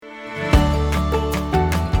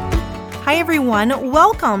everyone.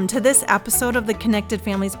 Welcome to this episode of the Connected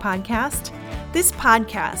Families Podcast. This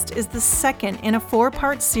podcast is the second in a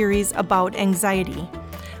 4-part series about anxiety.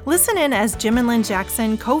 Listen in as Jim and Lynn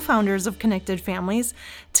Jackson, co-founders of Connected Families,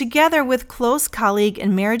 together with close colleague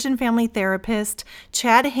and marriage and family therapist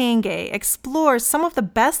Chad Hangay, explore some of the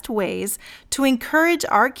best ways to encourage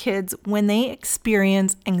our kids when they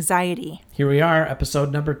experience anxiety. Here we are,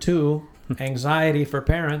 episode number 2. Anxiety for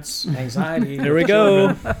parents. Anxiety. There we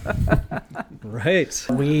go. Right.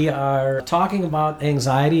 We are talking about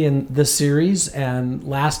anxiety in this series, and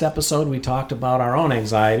last episode we talked about our own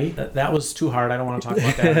anxiety. That was too hard. I don't want to talk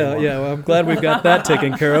about that anymore. Yeah, well, I'm glad we've got that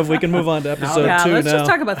taken care of. We can move on to episode 2 now. Let's just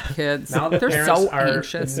talk about the kids. Now the They're parents so are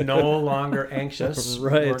anxious. no longer anxious.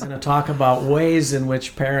 Right. We're going to talk about ways in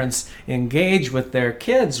which parents engage with their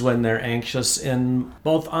kids when they're anxious in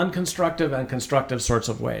both unconstructive and constructive sorts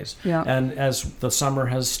of ways. Yeah. And as the summer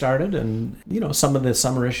has started, and some of the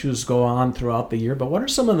summer issues go on throughout the year, but what are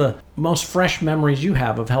some of the most fresh memories you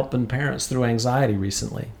have of helping parents through anxiety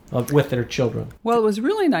recently with their children? Well, it was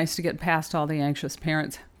really nice to get past all the anxious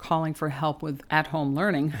parents calling for help with at-home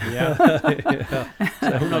learning. Yeah.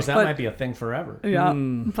 So who knows, that might be a thing forever. Yeah,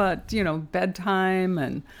 but, bedtime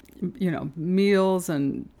and, meals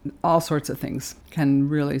and all sorts of things can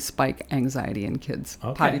really spike anxiety in kids.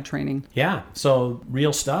 Okay. Potty training. Yeah, so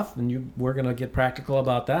real stuff, and we're going to get practical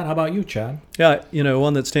about that. How about you, Chad? Yeah,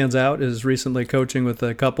 one that stands out is recently coaching with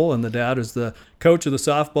a couple, and the dad is the coach of the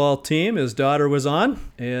softball team. His daughter was on,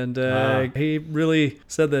 and he really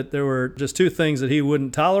said that there were just 2 things that he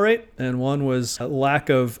wouldn't tolerate, and one was a lack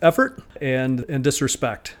of effort and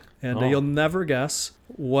disrespect. And you'll never guess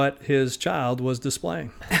what his child was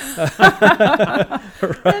displaying.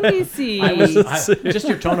 Let me see. Just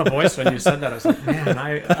your tone of voice when you said that, I was like, man,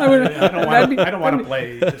 I don't want to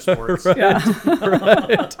play sports. Right. Yeah.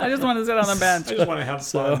 Right. I just want to sit on the bench. I just want to have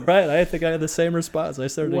fun. Right, I think I had the same response. I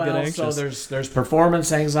started to get anxious. So there's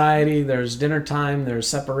performance anxiety, there's dinner time, there's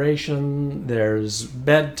separation, there's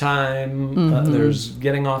bedtime, there's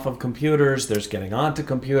getting off of computers, there's getting onto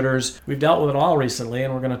computers. We've dealt with it all recently,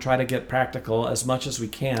 and we're going to try to get practical as much as we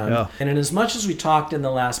can. Yeah. And in as much as we talked in the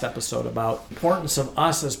last episode about the importance of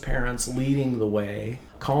us as parents leading the way,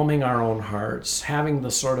 calming our own hearts, having the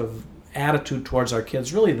sort of attitude towards our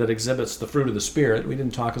kids really that exhibits the fruit of the Spirit. We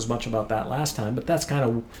didn't talk as much about that last time, but that's kind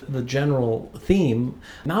of the general theme.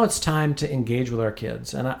 Now it's time to engage with our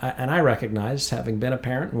kids. And I recognize, having been a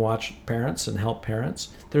parent and watched parents and helped parents,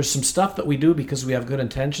 there's some stuff that we do because we have good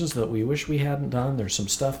intentions that we wish we hadn't done. There's some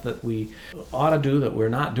stuff that we ought to do that we're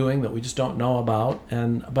not doing that we just don't know about.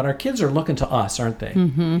 But our kids are looking to us, aren't they?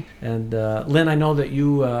 Mm-hmm. And Lynn, I know that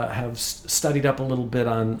you have studied up a little bit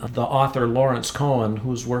on the author Lawrence Cohen,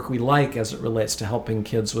 whose work we like as it relates to helping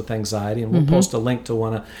kids with anxiety. And we'll post a link to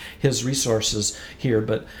one of his resources here.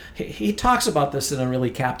 But he talks about this in a really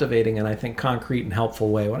captivating and I think concrete and helpful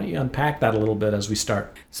way. Why don't you unpack that a little bit as we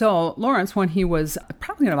start? So Lawrence, when he was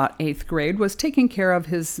probably in about 8th grade, was taking care of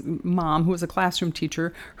his mom, who was a classroom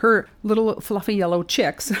teacher, her little fluffy yellow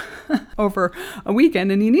chicks over a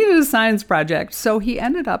weekend, and he needed a science project. So he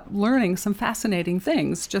ended up learning some fascinating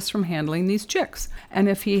things just from handling these chicks. And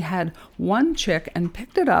if he had one chick and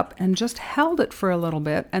picked it up and just held it for a little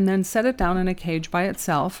bit and then set it down in a cage by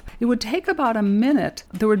itself, it would take about a minute.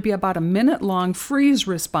 There would be about a minute-long freeze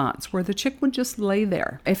response where the chick would just lay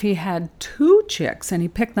there. If he had 2 chicks and he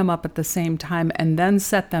picked them up at the same time and then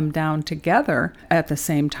set them down together at the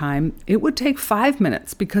same time, it would take 5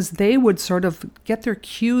 minutes because they would sort of get their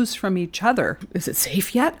cues from each other. Is it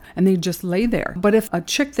safe yet? And they'd just lay there. But if a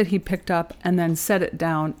chick that he picked up and then set it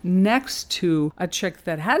down next to a chick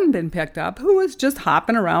that hadn't been picked up, who was just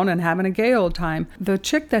hopping around and having a gay old time, the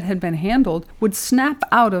chick that had been handled would snap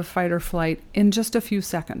out of fight or flight in just a few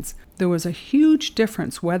seconds. There was a huge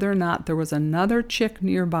difference whether or not there was another chick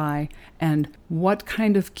nearby and what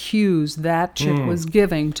kind of cues that chick was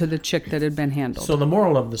giving to the chick that had been handled. So the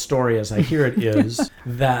moral of the story, as I hear it, is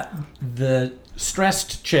that the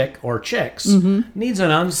stressed chick or chicks needs an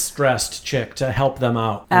unstressed chick to help them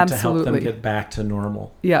out and to help them get back to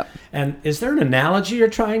normal. Yep. And is there an analogy you're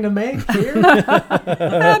trying to make here?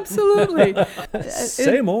 Absolutely.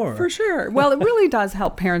 Say more. For sure. Well, it really does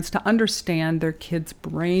help parents to understand their kids'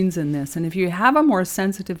 brains in this. And if you have a more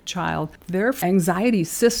sensitive child, their anxiety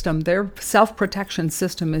system, their self-protection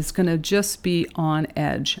system is going to just be on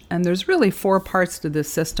edge. And there's really 4 parts to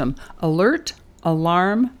this system: alert,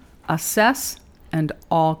 alarm, assess, and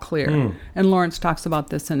all clear. And Lawrence talks about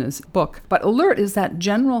this in his book. But alert is that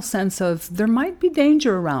general sense of there might be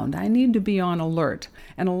danger around. I need to be on alert.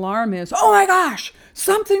 And alarm is, oh my gosh,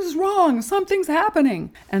 something's wrong, something's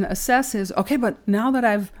happening. And assess is, okay, but now that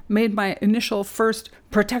I've made my initial first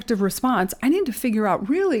protective response, I need to figure out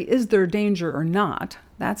really, is there danger or not?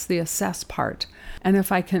 That's the assess part. And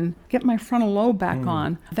if I can get my frontal lobe back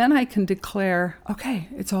on, then I can declare, okay,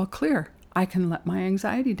 it's all clear. I can let my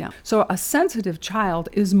anxiety down. So a sensitive child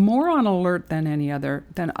is more on alert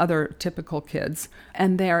than other typical kids,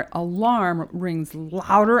 and their alarm rings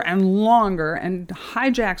louder and longer and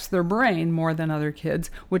hijacks their brain more than other kids,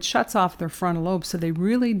 which shuts off their frontal lobe, so they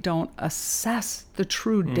really don't assess the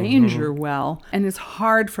true danger well, and it's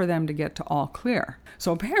hard for them to get to all clear.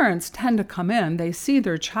 So parents tend to come in, they see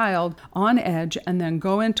their child on edge and then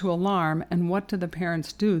go into alarm, and what do the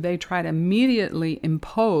parents do? They try to immediately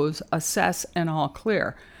impose, assess, and all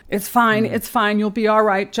clear. It's fine, you'll be all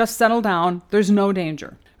right, just settle down, there's no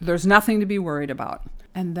danger. There's nothing to be worried about.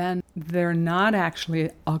 And then they're not actually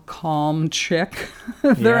a calm chick.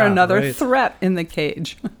 They're another threat in the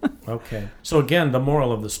cage. Okay. So again, the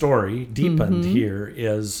moral of the story, deepened here,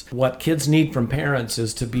 is what kids need from parents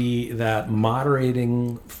is to be that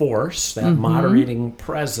moderating force, that moderating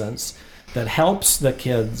presence that helps the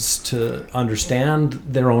kids to understand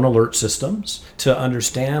their own alert systems, to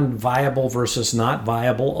understand viable versus not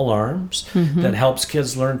viable alarms, that helps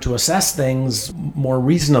kids learn to assess things more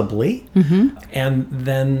reasonably, and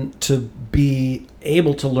then to be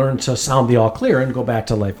able to learn to sound the all clear and go back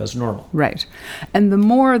to life as normal. Right. And the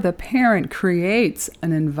more the parent creates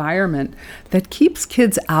an environment that keeps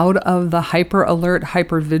kids out of the hyper alert,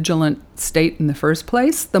 hyper vigilant state in the first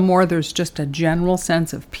place, the more there's just a general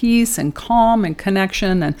sense of peace and calm and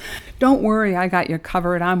connection and don't worry, I got you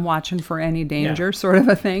covered, I'm watching for any danger, sort of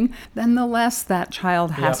a thing, then the less that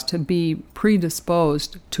child has to be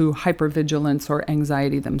predisposed to hypervigilance or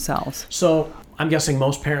anxiety themselves. So I'm guessing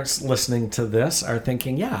most parents listening to this are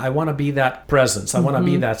thinking, yeah, I want to be that presence. I want to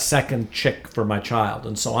be that second chick for my child.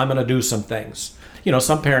 And so I'm going to do some things. You know,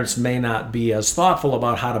 some parents may not be as thoughtful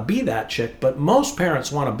about how to be that chick, but most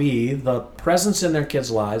parents want to be the presence in their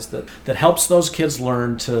kids' lives that helps those kids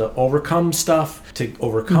learn to overcome stuff, to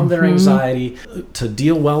overcome their anxiety, to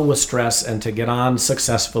deal well with stress, and to get on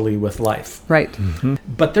successfully with life. Right.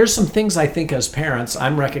 But there's some things I think as parents,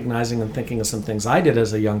 I'm recognizing and thinking of some things I did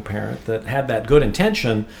as a young parent that had that good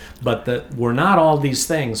intention, but that were not all these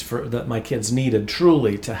things that my kids needed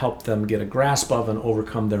truly to help them get a grasp of and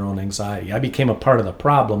overcome their own anxiety. I became a part of the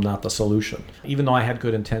problem, not the solution, even though I had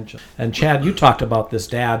good intention. And Chad, you talked about this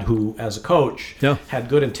dad who, as a coach, had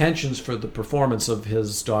good intentions for the performance of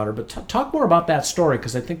his daughter. But talk more about that story,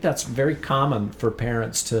 because I think that's very common for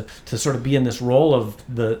parents to sort of be in this role of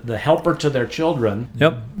the helper to their children.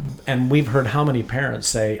 And we've heard how many parents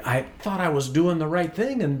say, I thought I was doing the right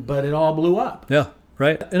thing, but it all blew up.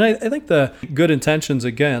 Right. And I think the good intentions,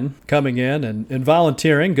 again, coming in and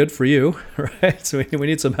volunteering, good for you, right? So we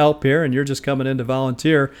need some help here, and you're just coming in to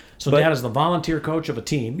volunteer. So Dad is the volunteer coach of a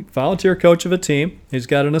team. Volunteer coach of a team. He's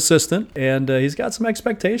got an assistant, and he's got some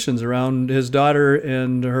expectations around his daughter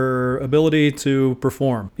and her ability to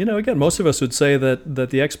perform. You know, again, most of us would say that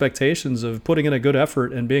the expectations of putting in a good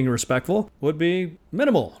effort and being respectful would be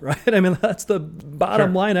minimal, right? I mean, that's the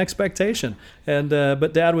bottom line expectation. And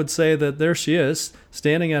but Dad would say that there she is,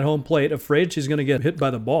 standing at home plate, afraid she's going to get hit by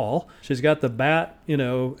the ball. She's got the bat,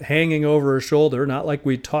 hanging over her shoulder, not like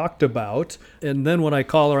we talked about. And then when I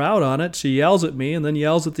call her out on it, she yells at me and then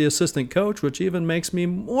yells at the assistant coach, which even makes me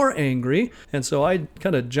more angry. And so I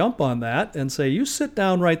kind of jump on that and say, you sit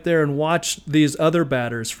down right there and watch these other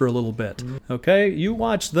batters for a little bit. Okay? You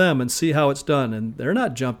watch them and see how it's done. And they're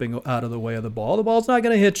not jumping out of the way of the ball. The ball's not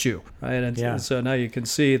going to hit you, right? And so now you can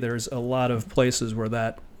see there's a lot of places where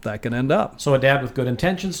that can end up. So a dad with good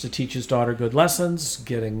intentions to teach his daughter good lessons,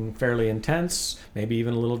 getting fairly intense, maybe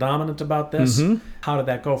even a little dominant about this. How did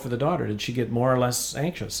that go for the daughter? Did she get more or less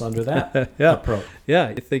anxious under that approach? Yeah,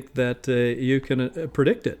 I think that you can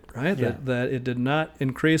predict it, right? That it did not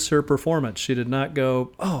increase her performance. She did not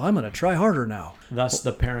go, oh, I'm going to try harder now. Thus,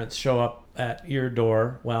 the parents show up at your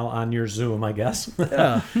door, on your Zoom, I guess.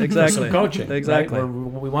 Yeah, exactly. Some coaching. Exactly. Right?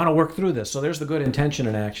 We want to work through this. So there's the good intention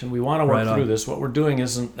in action. We want to work through this. What we're doing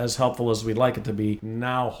isn't as helpful as we'd like it to be.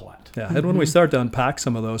 Now what? Yeah, and when we start to unpack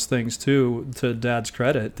some of those things too, to Dad's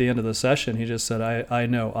credit, at the end of the session, he just said, I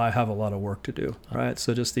know I have a lot of work to do, right?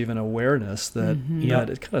 So just even awareness that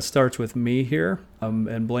it kind of starts with me here,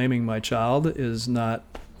 and blaming my child is not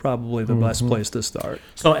probably the best place to start.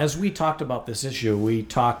 So as we talked about this issue, we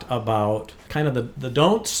talked about kind of the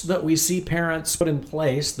don'ts that we see parents put in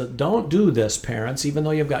place, that don't do this, parents, even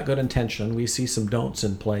though you've got good intention. We see some don'ts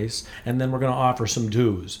in place, and then we're going to offer some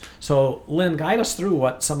do's. So Lynn, guide us through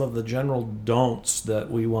what some of the general don'ts that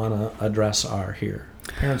we want to address are here.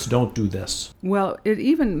 Parents, don't do this. Well, it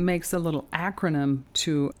even makes a little acronym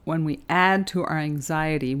to when we add to our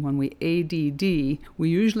anxiety, when we ADD, we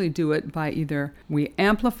usually do it by either we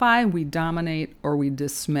amplify, we dominate, or we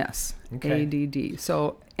dismiss. Okay. ADD.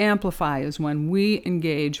 So amplify is when we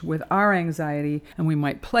engage with our anxiety and we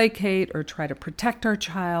might placate or try to protect our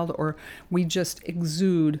child, or we just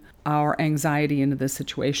exude our anxiety into the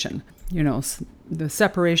situation. You know, the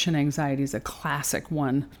separation anxiety is a classic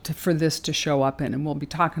one for this to show up in, and we'll be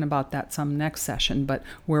talking about that some next session, but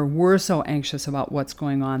where we're so anxious about what's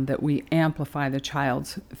going on that we amplify the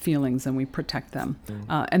child's feelings and we protect them.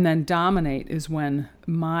 And then dominate is when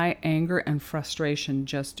my anger and frustration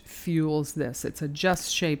just fuels this. It's a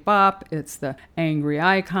just shape up, it's the angry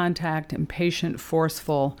eye contact, impatient,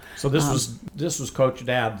 forceful. So this was Coach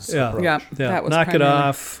Dad's approach. Yeah, that was knock it primarily-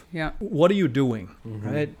 off. Yeah. What are you doing?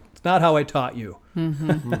 Right? It's not how I taught you.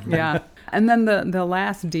 Yeah. And then the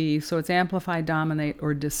last D, so it's amplify, dominate,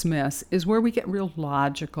 or dismiss, is where we get real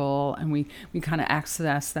logical and we kind of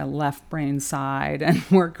access that left brain side and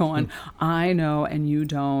we're going, I know and you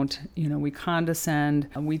don't. You know, we condescend.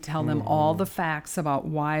 We tell them all the facts about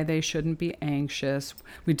why they shouldn't be anxious.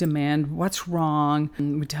 We demand what's wrong.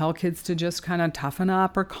 And we tell kids to just kind of toughen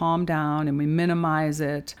up or calm down, and we minimize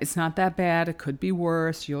it. It's not that bad. It could be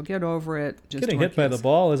worse. You'll get over it. Just Getting our hit by kids. the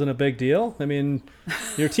ball isn't a big deal. I mean,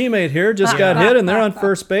 your teammate here just got hit and they're on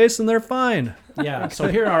first base and they're fine. Yeah, so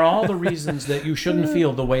here are all the reasons that you shouldn't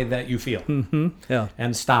feel the way that you feel. Yeah.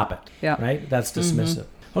 And stop it. Yeah. Right? That's dismissive.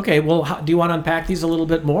 Okay, well, do you want to unpack these a little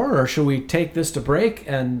bit more, or should we take this to break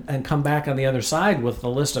and come back on the other side with the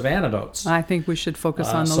list of antidotes? I think we should focus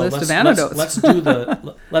on the So list of antidotes.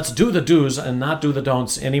 Let's do the do's and not do the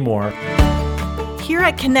don'ts anymore. Here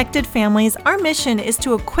at Connected Families, our mission is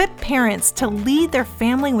to equip parents to lead their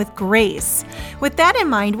family with grace. With that in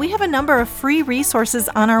mind, we have a number of free resources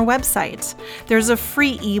on our website. There's a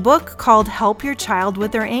free ebook called Help Your Child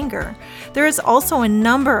with Their Anger. There is also a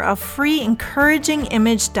number of free encouraging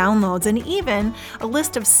image downloads and even a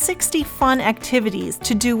list of 60 fun activities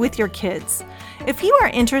to do with your kids. If you are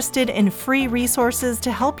interested in free resources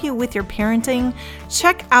to help you with your parenting,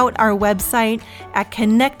 check out our website at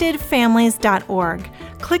connectedfamilies.org.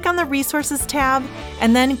 Click on the Resources tab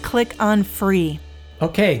and then click on Free.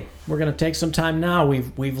 Okay, we're going to take some time now.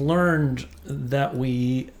 We've learned that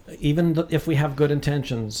even if we have good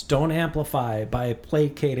intentions, don't amplify by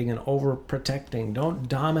placating and overprotecting. Don't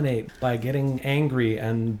dominate by getting angry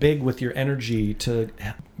and big with your energy to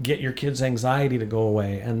get your kids' anxiety to go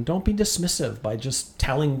away. And don't be dismissive by just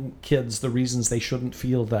telling kids the reasons they shouldn't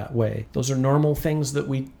feel that way. Those are normal things that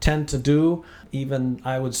we tend to do. Even,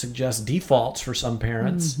 I would suggest, defaults for some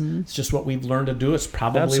parents. It's just what we've learned to do. It's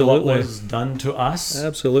probably what was done to us.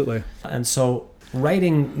 Absolutely. And so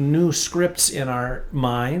writing new scripts in our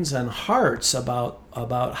minds and hearts about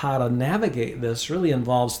how to navigate this really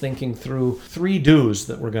involves thinking through 3 do's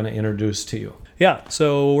that we're going to introduce to you. Yeah,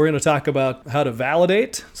 so we're going to talk about how to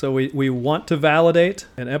validate. So we want to validate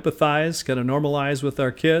and empathize, kind of normalize with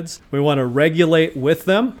our kids. We want to regulate with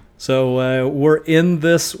them. So we're in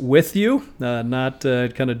this with you, not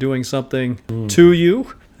kind of doing something to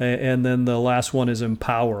you. And then the last one is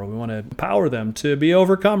empower. We want to empower them to be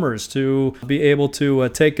overcomers, to be able to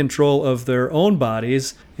take control of their own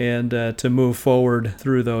bodies and to move forward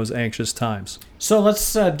through those anxious times. So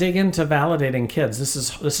let's dig into validating kids. This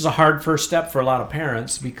is a hard first step for a lot of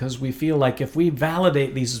parents because we feel like if we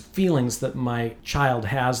validate these feelings that my child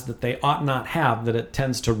has that they ought not have, that it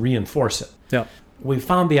tends to reinforce it. Yeah. We've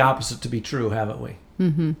found the opposite to be true, haven't we?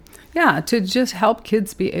 Mm-hmm. Yeah, to just help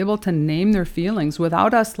kids be able to name their feelings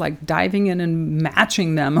without us like diving in and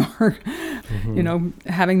matching them or,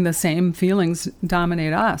 having the same feelings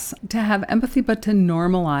dominate us. To have empathy, but to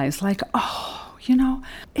normalize, like,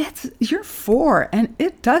 you're 4 and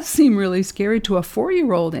it does seem really scary to a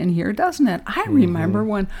 4-year-old in here, doesn't it? I remember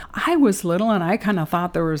when I was little and I kind of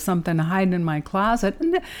thought there was something hiding in my closet,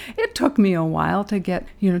 and it took me a while to get,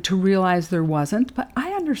 to realize there wasn't, but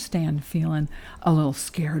I understand feeling a little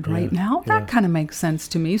scared right now. That kind of makes sense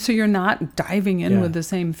to me. So you're not diving in with the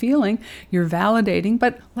same feeling. You're validating,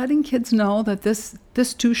 but letting kids know that this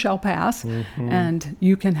too shall pass, and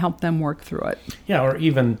you can help them work through it. Yeah, or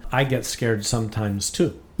even I get scared sometimes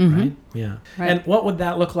too. right? Yeah. Right. And what would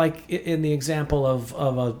that look like in the example of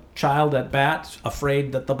a child at bat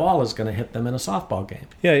afraid that the ball is going to hit them in a softball game?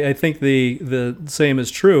 Yeah, I think the same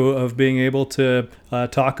is true of being able to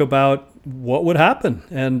talk about what would happen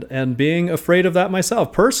and being afraid of that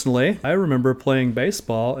myself. Personally, I remember playing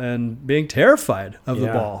baseball and being terrified of the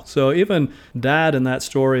ball. So even Dad in that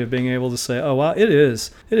story of being able to say, oh, wow, it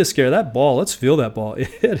is scary. That ball, let's feel that ball.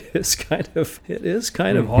 It is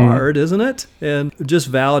kind of hard, isn't it? And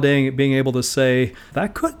just validating, being able to say,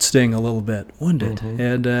 that could sting a little bit, wouldn't it?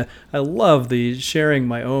 And I love the sharing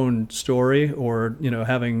my own story, or,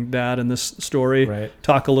 having Dad in this story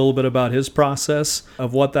talk a little bit about his process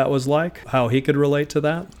of what that was like, how he could relate to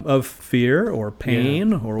that, of fear or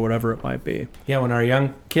pain or whatever it might be. Yeah, when our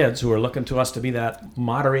young kids who are looking to us to be that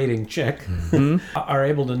moderating chick are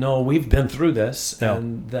able to know we've been through this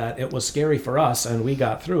and that it was scary for us and we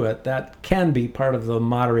got through it, that can be part of the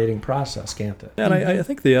moderating process, can't it? And I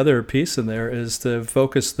think the other piece in there is to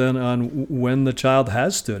focus then on when the child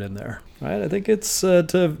has stood in there. Right, I think it's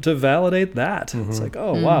to validate that. It's like,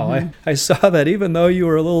 oh, wow, I saw that even though you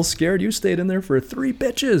were a little scared, you stayed in there for 3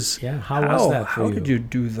 pitches. Yeah, how was that for you? How did you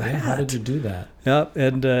do that? Yeah, how did you do that? Yeah,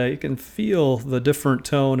 and you can feel the different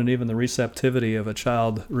tone and even the receptivity of a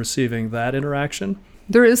child receiving that interaction.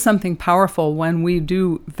 There is something powerful when we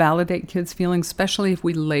do validate kids' feelings, especially if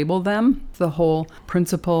we label them. The whole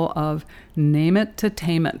principle of name it to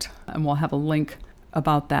tame it. And we'll have a link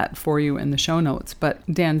about that for you in the show notes. But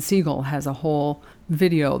Dan Siegel has a whole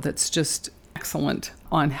video that's just excellent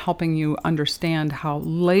on helping you understand how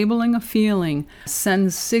labeling a feeling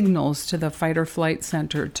sends signals to the fight or flight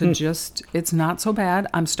center to just, it's not so bad.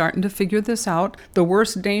 I'm starting to figure this out. The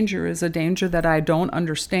worst danger is a danger that I don't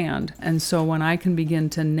understand. And so when I can begin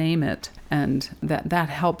to name it, and that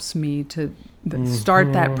helps me to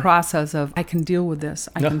start that process of, I can deal with this.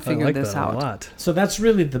 I can figure this out. A lot. So that's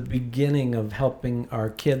really the beginning of helping our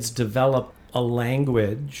kids develop a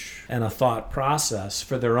language and a thought process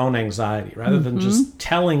for their own anxiety, rather than just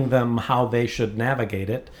telling them how they should navigate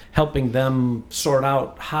it, helping them sort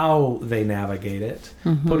out how they navigate it,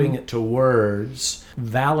 putting it to words,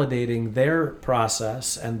 validating their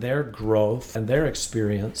process and their growth and their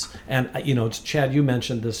experience. And, Chad, you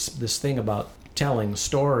mentioned this thing about telling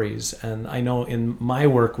stories, and I know in my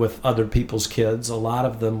work with other people's kids, a lot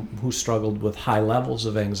of them who struggled with high levels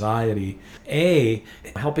of anxiety,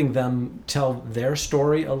 helping them tell their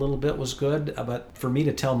story a little bit was good, but for me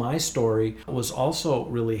to tell my story was also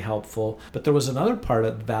really helpful. But there was another part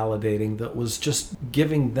of validating that was just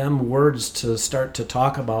giving them words to start to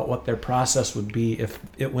talk about what their process would be if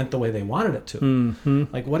it went the way they wanted it to.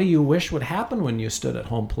 Like, what do you wish would happen when you stood at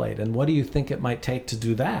home plate, and what do you think it might take to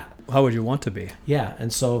do that? How would you want to be? Yeah,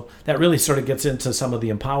 and so that really sort of gets into some of the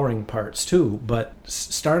empowering parts too, but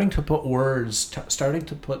starting to put words, starting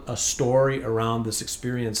to put a story around this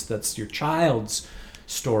experience that's your child's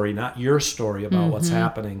story, not your story about what's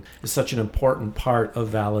happening, is such an important part of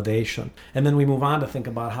validation. And then we move on to think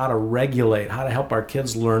about how to regulate, how to help our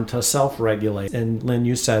kids learn to self-regulate. And Lynn,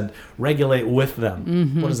 you said regulate with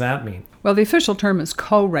them. What does that mean? Well, the official term is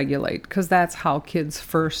co-regulate, because that's how kids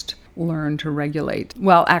first learn to regulate.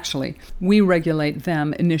 Well, actually, we regulate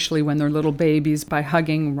them initially when they're little babies by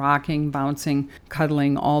hugging, rocking, bouncing,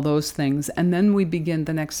 cuddling, all those things. And then we begin,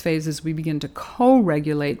 the next phase is we begin to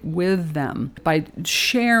co-regulate with them by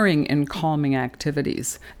sharing in calming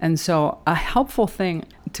activities. And so a helpful thing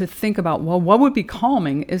to think about, well, what would be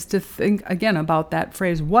calming, is to think again about that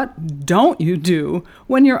phrase, what don't you do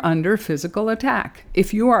when you're under physical attack?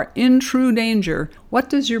 If you are in true danger, what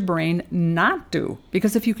does your brain not do?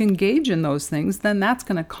 Because if you can engage in those things, then that's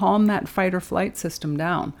going to calm that fight or flight system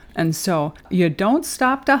down. And so you don't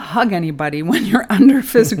stop to hug anybody when you're under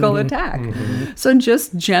physical attack. So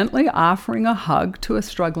just gently offering a hug to a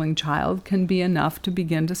struggling child can be enough to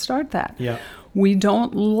begin to start that. Yeah. We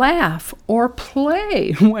don't laugh or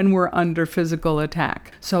play when we're under physical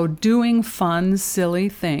attack. So doing fun, silly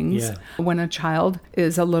things when a child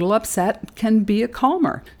is a little upset can be a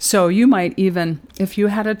calmer. So you might even, if you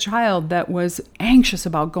had a child that was anxious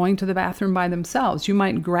about going to the bathroom by themselves, you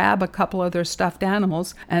might grab a couple of their stuffed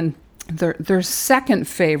animals, and their second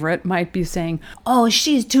favorite might be saying, oh,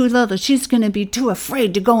 she's too little. She's going to be too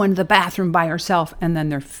afraid to go into the bathroom by herself. And then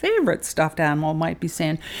their favorite stuffed animal might be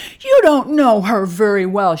saying, you don't know her very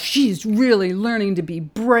well. She's really learning to be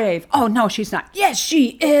brave. Oh, no, she's not. Yes,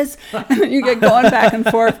 she is. And then you get going back and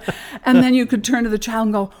forth. And then you could turn to the child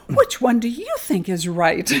and go, which one do you think is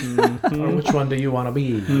right? Or which one do you want to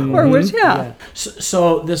be? Or which,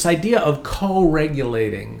 So this idea of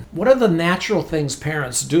co-regulating, what are the natural things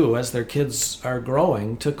parents do as their kids are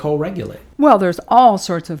growing to co-regulate? Well, there's all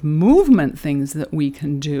sorts of movement things that we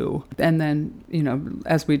can do. And then,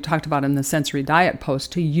 as we talked about in the sensory diet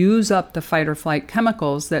post, to use up the fight or flight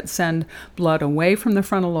chemicals that send blood away from the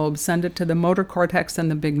frontal lobe, send it to the motor cortex and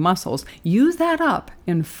the big muscles. Use that up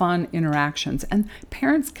in fun interactions. And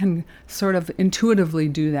parents can sort of intuitively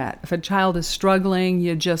do that. If a child is struggling,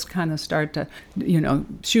 you just kind of start to,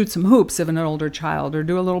 shoot some hoops of an older child or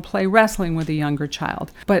do a little play wrestling with a younger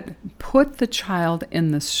child. But put the child in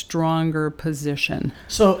the stronger position.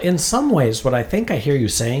 So in some ways, what I think I hear you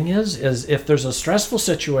saying is if there's a stressful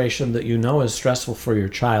situation that is stressful for your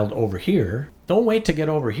child over here, don't wait to get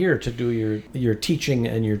over here to do your teaching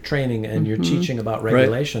and your training and your teaching about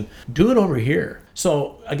regulation. Right. Do it over here.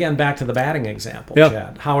 So again, back to the batting example,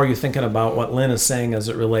 Chad. How are you thinking about what Lynn is saying as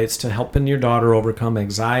it relates to helping your daughter overcome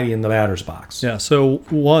anxiety in the batter's box? Yeah, so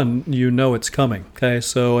one, it's coming, okay?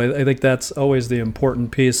 So I think that's always the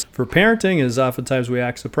important piece for parenting is oftentimes we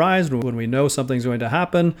act surprised when we know something's going to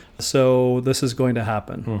happen. So this is going to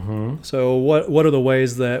happen. Mm-hmm. So what are the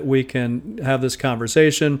ways that we can have this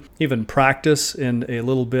conversation, even practice in a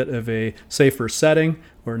little bit of a safer setting,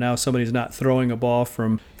 where now somebody's not throwing a ball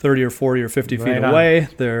from 30 or 40 or 50 feet away.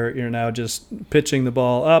 You're now just pitching the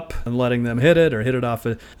ball up and letting them hit it or hit it off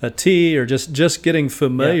a tee or just getting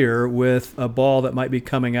familiar with a ball that might be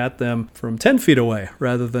coming at them from 10 feet away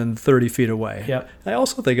rather than 30 feet away. Yep. I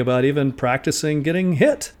also think about even practicing getting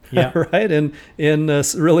hit. Yeah. Right? In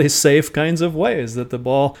really safe kinds of ways that the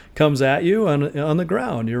ball comes at you on the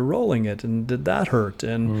ground. You're rolling it. And did that hurt?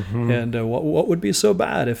 And what would be so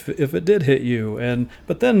bad if it did hit you?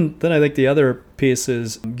 But then I think the other piece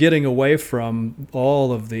is getting away from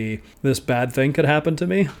all of this bad thing could happen to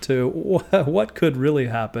me to what could really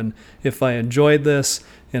happen if I enjoyed this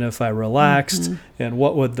and if I relaxed, and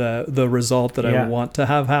what would the result that I want to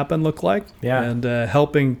have happen look like? Yeah. And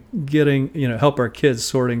help our kids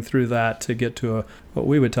sorting through that to get to what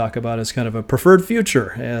we would talk about as kind of a preferred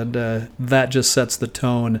future. And that just sets the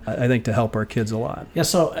tone, I think, to help our kids a lot. Yeah,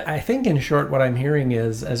 so I think in short, what I'm hearing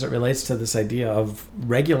is, as it relates to this idea of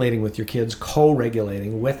regulating with your kids,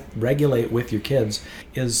 co-regulating, regulate with your kids,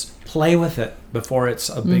 is play with it before it's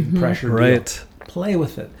a big pressure deal. Right. Play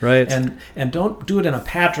with it. Right. And don't do it in a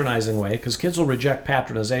patronizing way, because kids will reject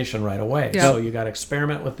patronization right away. Yep. So you got to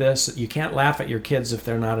experiment with this. You can't laugh at your kids if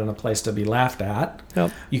they're not in a place to be laughed at.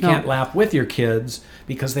 Yep. You can't laugh with your kids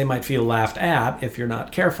because they might feel laughed at if you're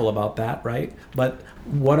not careful about that, right? But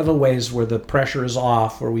what are the ways where the pressure is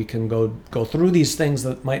off, where we can go through these things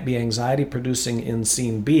that might be anxiety producing in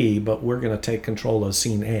scene B, but we're going to take control of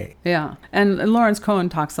scene A? Yeah. And Lawrence Cohen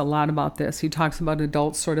talks a lot about this. He talks about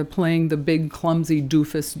adults sort of playing the big, clumsy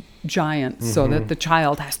doofus giant so that the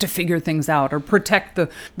child has to figure things out or protect the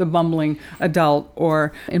bumbling adult.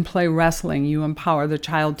 Or in play wrestling, you empower the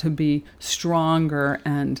child to be stronger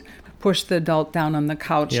and push the adult down on the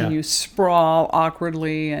couch and you sprawl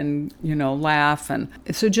awkwardly and, laugh. And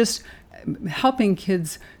so just helping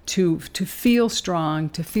kids to feel strong,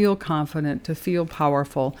 to feel confident, to feel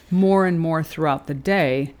powerful more and more throughout the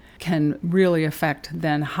day can really affect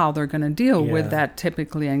then how they're going to deal with that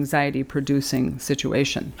typically anxiety-producing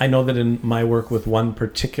situation. I know that in my work with one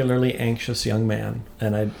particularly anxious young man,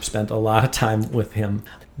 and I spent a lot of time with him,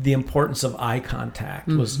 the importance of eye contact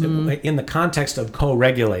was, in the context of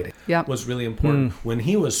co-regulating, was really important. When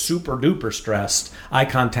he was super duper stressed, eye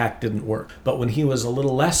contact didn't work. But when he was a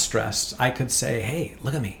little less stressed, I could say, hey,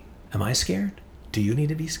 look at me. Am I scared? Do you need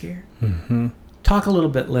to be scared? Mm-hmm. Talk a little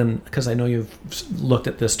bit, Lynn, because I know you've looked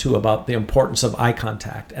at this too, about the importance of eye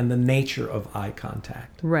contact and the nature of eye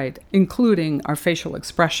contact. Right, including our facial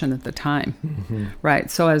expression at the time. Mm-hmm. Right,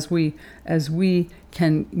 so as we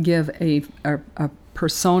can give a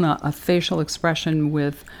persona, a facial expression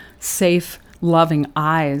with safe, loving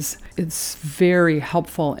eyes, it's very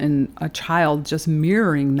helpful in a child just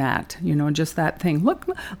mirroring that, just that thing. Look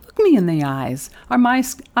me in the eyes. Are my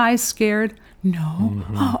eyes scared? No.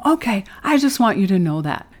 Mm-hmm. Oh, okay. I just want you to know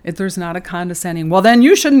that. If there's not a condescending, well, then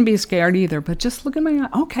you shouldn't be scared either, but just look in my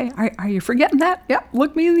eye. Okay. Are you forgetting that? Yep.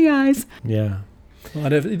 Look me in the eyes. Yeah.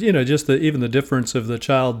 And if, just even the difference of the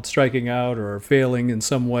child striking out or failing in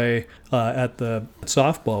some way at the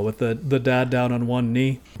softball with the dad down on one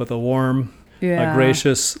knee with a warm, a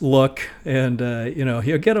gracious look, and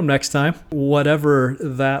he'll get them next time, whatever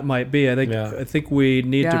that might be. I think we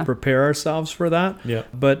need to prepare ourselves for that. Yeah.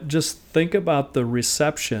 But just think about the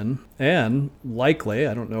reception and likely,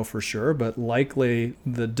 I don't know for sure, but likely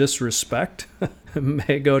the disrespect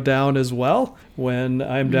may go down as well when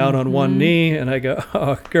I'm down on one knee and I go,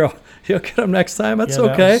 oh, girl, you'll get them next time. That's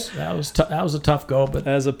okay. That was a tough go, but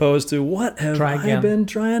as opposed to, what have I been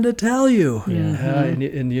trying to tell you?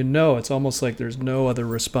 And you know, it's almost like there's no other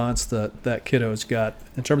response that kiddo's got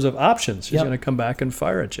in terms of options. He's going to come back and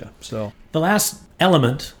fire at you. So the last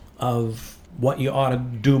element of what you ought to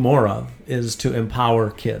do more of is to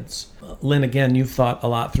empower kids. Lynn, again, you've thought a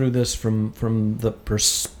lot through this from the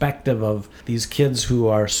perspective of these kids who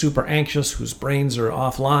are super anxious, whose brains are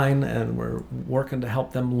offline, and we're working to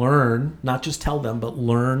help them learn, not just tell them, but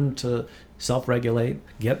learn to self-regulate,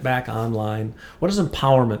 get back online. What does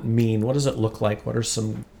empowerment mean? What does it look like? What are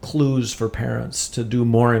some clues for parents to do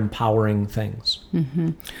more empowering things?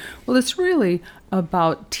 Well, it's really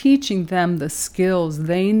about teaching them the skills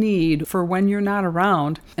they need for when you're not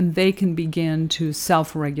around, and they can begin to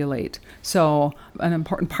self-regulate. So an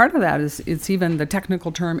important part of that is it's even the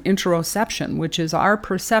technical term interoception, which is our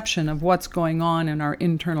perception of what's going on in our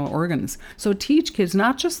internal organs. So teach kids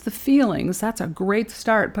not just the feelings, that's a great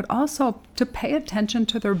start, but also to pay attention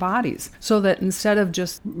to their bodies so that instead of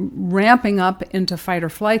just ramping up into fight or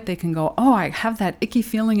flight, they can go, oh, I have that icky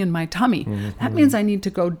feeling in my tummy. That means I need to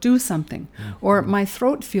go do something. Or my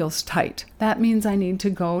throat feels tight. That means I need to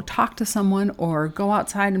go talk to someone or go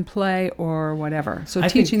outside and play or whatever. So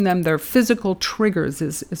teaching them their physical triggers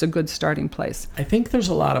is a good starting place. I think there's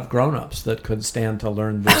a lot of grown-ups that could stand to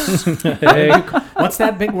learn this. What's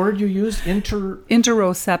that big word you used?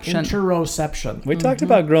 Interoception. Interoception. We talked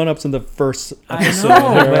about grown-ups in the first episode.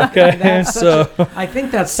 I know. I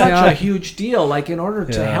think that's such a huge deal. Like, in order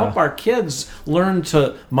to help our kids learn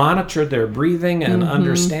to monitor their breathing and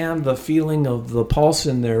understand the feeling of the pulse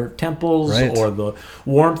in their temples or the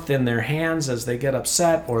warmth in their hands as they get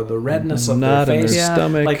upset or the redness of their face. In their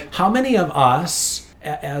stomach. Like, how many of us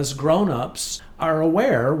as grown-ups are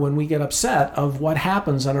aware when we get upset of what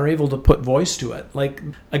happens and are able to put voice to it? Like,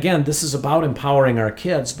 again, this is about empowering our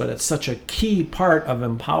kids, but it's such a key part of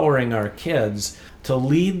empowering our kids to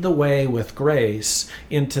lead the way with grace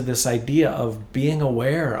into this idea of being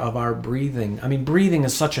aware of our breathing. I mean, breathing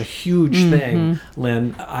is such a huge thing,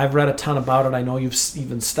 Lynn. I've read a ton about it. I know you've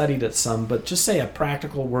even studied it some, but just say a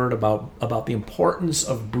practical word about the importance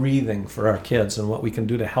of breathing for our kids and what we can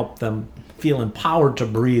do to help them feel empowered to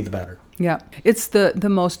breathe better. Yeah, it's the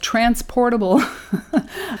most transportable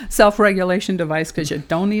self-regulation device because you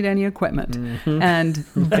don't need any equipment. And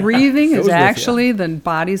breathing is actually the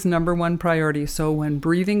body's number one priority. So when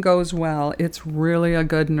breathing goes well, it's really a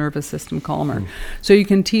good nervous system calmer. So you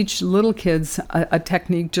can teach little kids a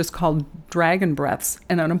technique just called dragon breaths.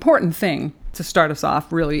 And an important thing to start us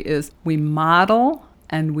off really is we model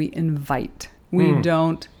and we invite. We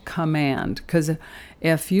don't command, because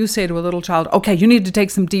if you say to a little child, okay, you need to take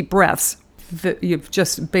some deep breaths, you've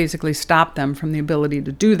just basically stopped them from the ability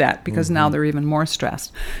to do that because now they're even more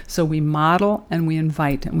stressed. So we model and we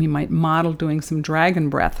invite, and we might model doing some dragon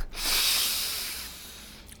breath.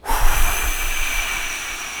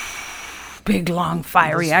 Big, long,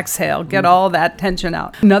 fiery exhale. Get all that tension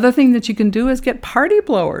out. Another thing that you can do is get party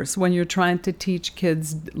blowers when you're trying to teach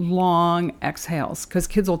kids long exhales, because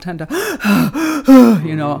kids will tend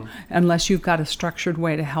to, unless you've got a structured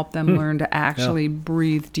way to help them learn to actually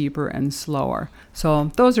breathe deeper and slower.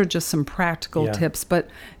 So those are just some practical tips. But,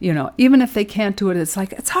 even if they can't do it, it's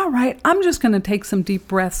like, it's all right. I'm just going to take some deep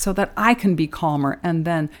breaths so that I can be calmer. And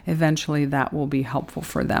then eventually that will be helpful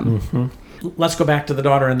for them. Let's go back to the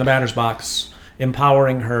daughter in the batter's box,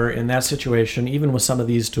 empowering her in that situation, even with some of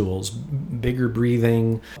these tools, bigger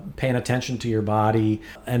breathing, paying attention to your body.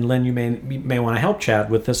 And Lynn, you may want to help Chad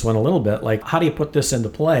with this one a little bit. Like, how do you put this into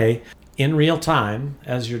play in real time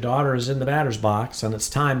as your daughter is in the batter's box and it's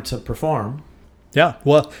time to perform? Yeah,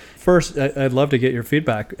 well, first, I'd love to get your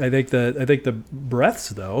feedback. I think the breaths,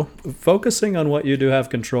 though, focusing on what you do have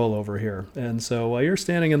control over here. And so while you're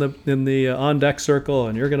standing in the on deck circle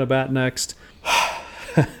and you're going to bat next,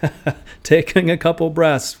 taking a couple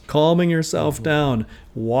breaths, calming yourself down,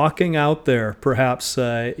 walking out there, perhaps,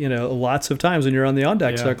 lots of times when you're on the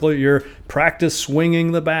on-deck circle, you're practice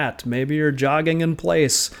swinging the bat. Maybe you're jogging in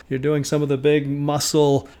place. You're doing some of the big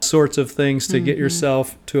muscle sorts of things to get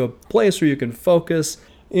yourself to a place where you can focus,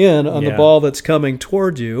 in on the ball that's coming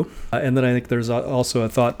toward you. And then I think there's also a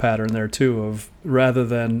thought pattern there too of rather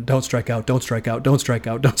than don't strike out, don't strike out, don't strike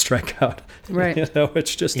out, don't strike out. Right.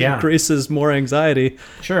 Which just increases more anxiety.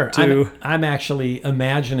 Sure. I'm actually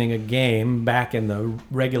imagining a game back in the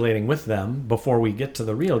regulating with them before we get to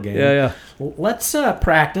the real game. Yeah. Let's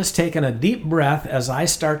practice taking a deep breath as I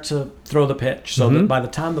start to throw the pitch so that by the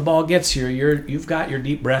time the ball gets here, you've got your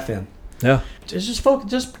deep breath in. Yeah.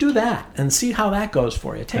 Just do that and see how that goes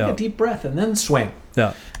for you. Take a deep breath and then swing.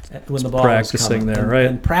 Yeah. When the ball practicing is coming. there, right?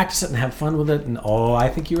 And practice it and have fun with it. And I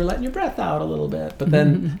think you were letting your breath out a little bit. But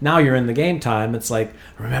then now you're in the game time. It's like,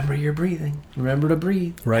 remember your breathing. Remember to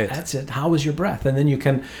breathe. Right. That's it. How was your breath? And then you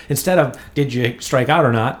can, instead of did you strike out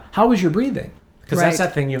or not, how was your breathing? Because that's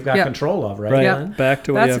that thing you've got control of, right? Right. Glenn? Back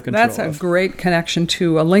to what you have control That's of. a great connection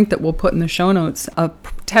to a link that we'll put in the show notes, a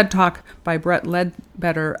TED Talk by Brett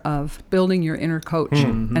Ledbetter of Building Your Inner Coach.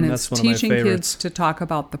 And it's That's one of my teaching favorites. kids to talk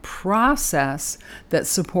about the process that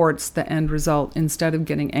supports the end result instead of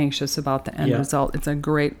getting anxious about the end result. It's a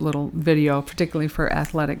great little video, particularly for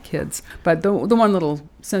athletic kids. But the one little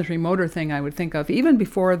sensory motor thing I would think of, even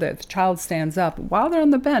before the child stands up, while they're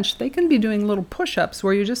on the bench, they can be doing little push-ups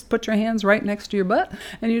where you just put your hands right next to your butt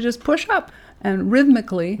and you just push up. And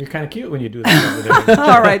rhythmically... You're kind of cute when you do that over there.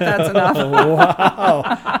 All right, that's enough. Wow.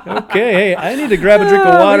 Okay, hey, I need to grab a drink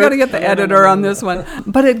of water. We got to get the editor on this one.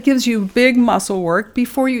 But it gives you big muscle work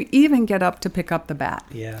before you even get up to pick up the bat.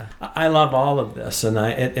 Yeah, I love all of this, and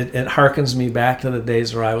it harkens me back to the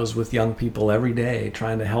days where I was with young people every day,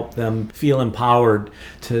 trying to help them feel empowered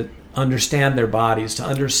to understand their bodies, to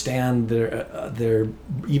understand their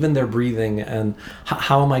even their breathing, and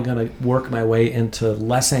how am I going to work my way into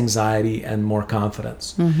less anxiety and more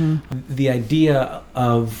confidence. The idea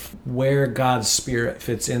of where God's Spirit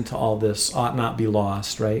fits into all this ought not be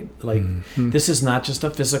lost, right? Like this is not just a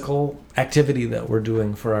physical activity that we're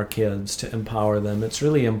doing for our kids to empower them. It's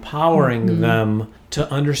really empowering them to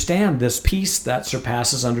understand this peace that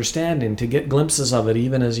surpasses understanding, to get glimpses of it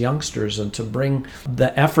even as youngsters, and to bring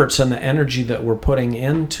the efforts and the energy that we're putting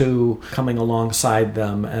into coming alongside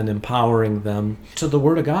them and empowering them to the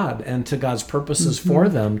Word of God and to God's purposes for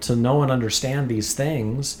them, to know and understand these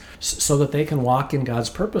things so that they can walk in God's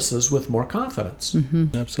purposes with more confidence.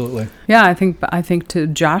 Absolutely. Yeah, I think to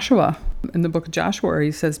Joshua, in the book of Joshua, where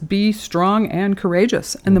he says, be strong and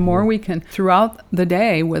courageous. And the more we can, throughout the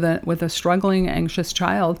day with a struggling, anxious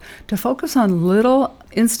child, to focus on little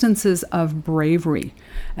instances of bravery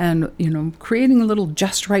and, creating little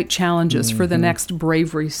just right challenges for the next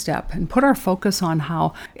bravery step, and put our focus on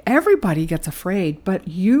how everybody gets afraid, but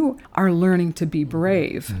you are learning to be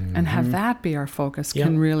brave, and have that be our focus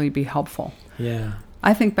can really be helpful. Yeah.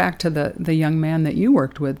 I think back to the young man that you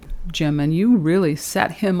worked with, Jim, and you really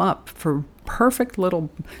set him up for perfect little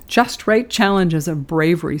just right challenges of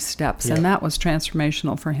bravery steps, and that was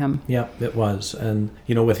transformational for him. Yep, it was. And,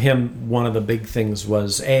 with him, one of the big things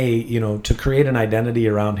was, to create an identity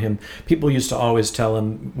around him. People used to always tell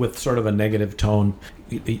him with sort of a negative tone,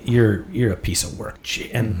 you're a piece of work,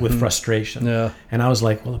 and with frustration. Yeah. And I was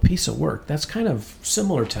like, well, a piece of work, that's kind of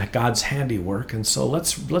similar to God's handiwork. And so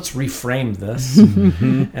let's reframe this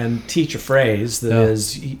and teach a phrase that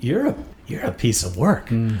is, you're a piece of work.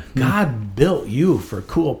 God built you for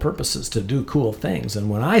cool purposes to do cool things. And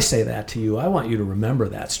when I say that to you, I want you to remember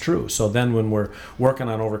that's true. So then when we're working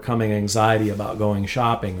on overcoming anxiety about going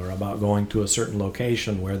shopping or about going to a certain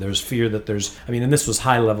location where there's fear that and this was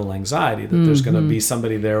high level anxiety, that there's going to be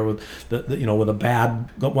somebody there with with a bad,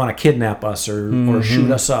 want to kidnap us or shoot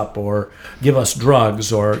us up or give us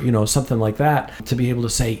drugs or, something like that, to be able to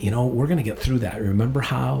say, we're going to get through that. Remember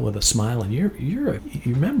how, with a smile, and you're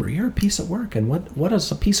a piece of work. And what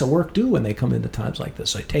does a piece of work do when they come into times like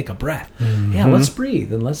this? So take a breath. Let's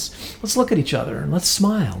breathe, and let's look at each other, and let's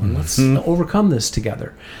smile, and let's overcome this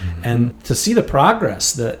together. And to see the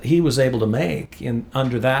progress that he was able to make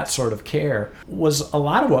under that sort of care was a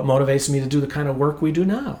lot of what motivates me to do the kind of work we do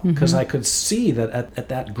now, because I could see that at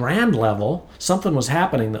that grand level something was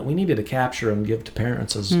happening that we needed to capture and give to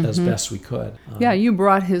parents as best we could. You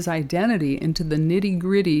brought his identity into the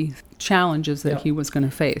nitty-gritty challenges that he was going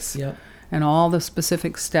to face. Yep. And all the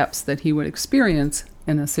specific steps that he would experience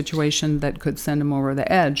in a situation that could send him over the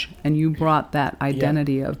edge. And you brought that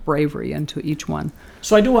identity of bravery into each one.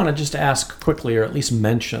 So I do want to just ask quickly, or at least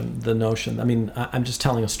mention the notion. I'm just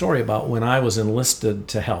telling a story about when I was enlisted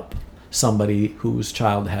to help somebody whose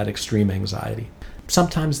child had extreme anxiety.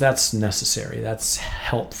 Sometimes that's necessary. That's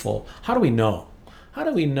helpful. How do we know? How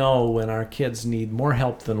do we know when our kids need more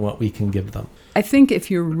help than what we can give them? I think if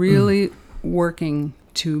you're really working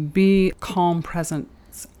to be calm, present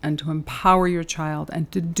and to empower your child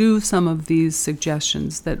and to do some of these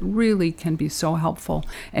suggestions that really can be so helpful,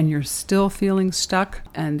 and you're still feeling stuck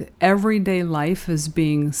and everyday life is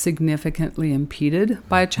being significantly impeded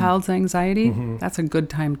by a child's anxiety, that's a good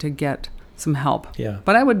time to get some help. Yeah.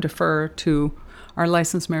 But I would defer to our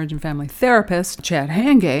licensed marriage and family therapist, Chad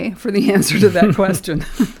Hangay, for the answer to that question.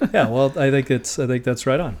 Yeah, well, I think that's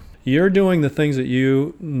right on. You're doing the things that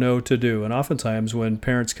you know to do. And oftentimes when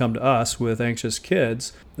parents come to us with anxious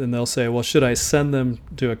kids, then they'll say, well, should I send them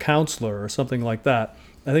to a counselor or something like that?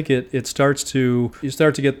 I think you start to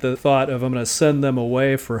get the thought of, I'm going to send them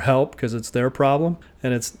away for help because it's their problem.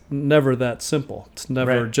 And it's never that simple. It's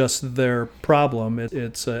never just their problem.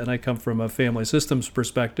 It's and I come from a family systems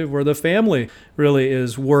perspective where the family really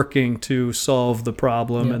is working to solve the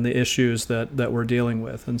problem and the issues that we're dealing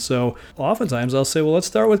with. And so oftentimes I'll say, well, let's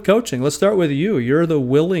start with coaching. Let's start with you. You're the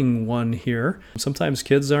willing one here. Sometimes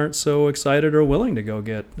kids aren't so excited or willing to go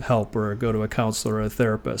get help or go to a counselor or a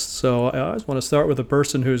therapist. So I always want to start with a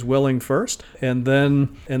person who's willing first, and then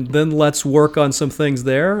let's work on some things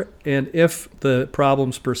there. And if the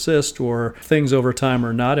problems persist or things over time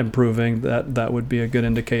are not improving, that would be a good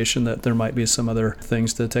indication that there might be some other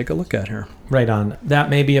things to take a look at here. Right on. That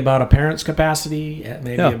may be about a parent's capacity, it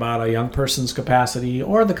may be about a young person's capacity,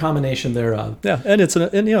 or the combination thereof. Yeah, and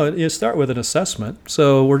you start with an assessment.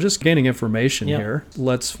 So we're just gaining information here.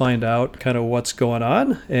 Let's find out kind of what's going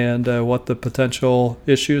on and what the potential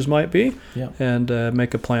issues might be, and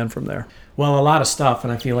make a plan from there. Well, a lot of stuff,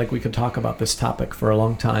 and I feel like we could talk about this topic for a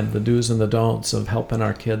long time, the do's and the don'ts of helping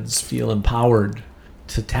our kids feel empowered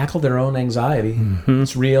to tackle their own anxiety.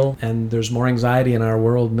 It's real, and there's more anxiety in our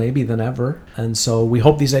world maybe than ever. And so we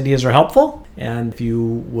hope these ideas are helpful. And if you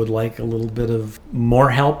would like a little bit of more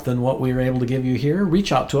help than what we were able to give you here,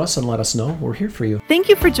 reach out to us and let us know. We're here for you. Thank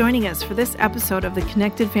you for joining us for this episode of the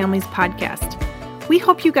Connected Families Podcast. We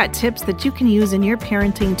hope you got tips that you can use in your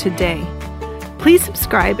parenting today. Please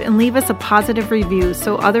subscribe and leave us a positive review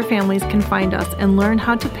so other families can find us and learn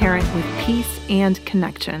how to parent with peace and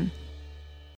connection.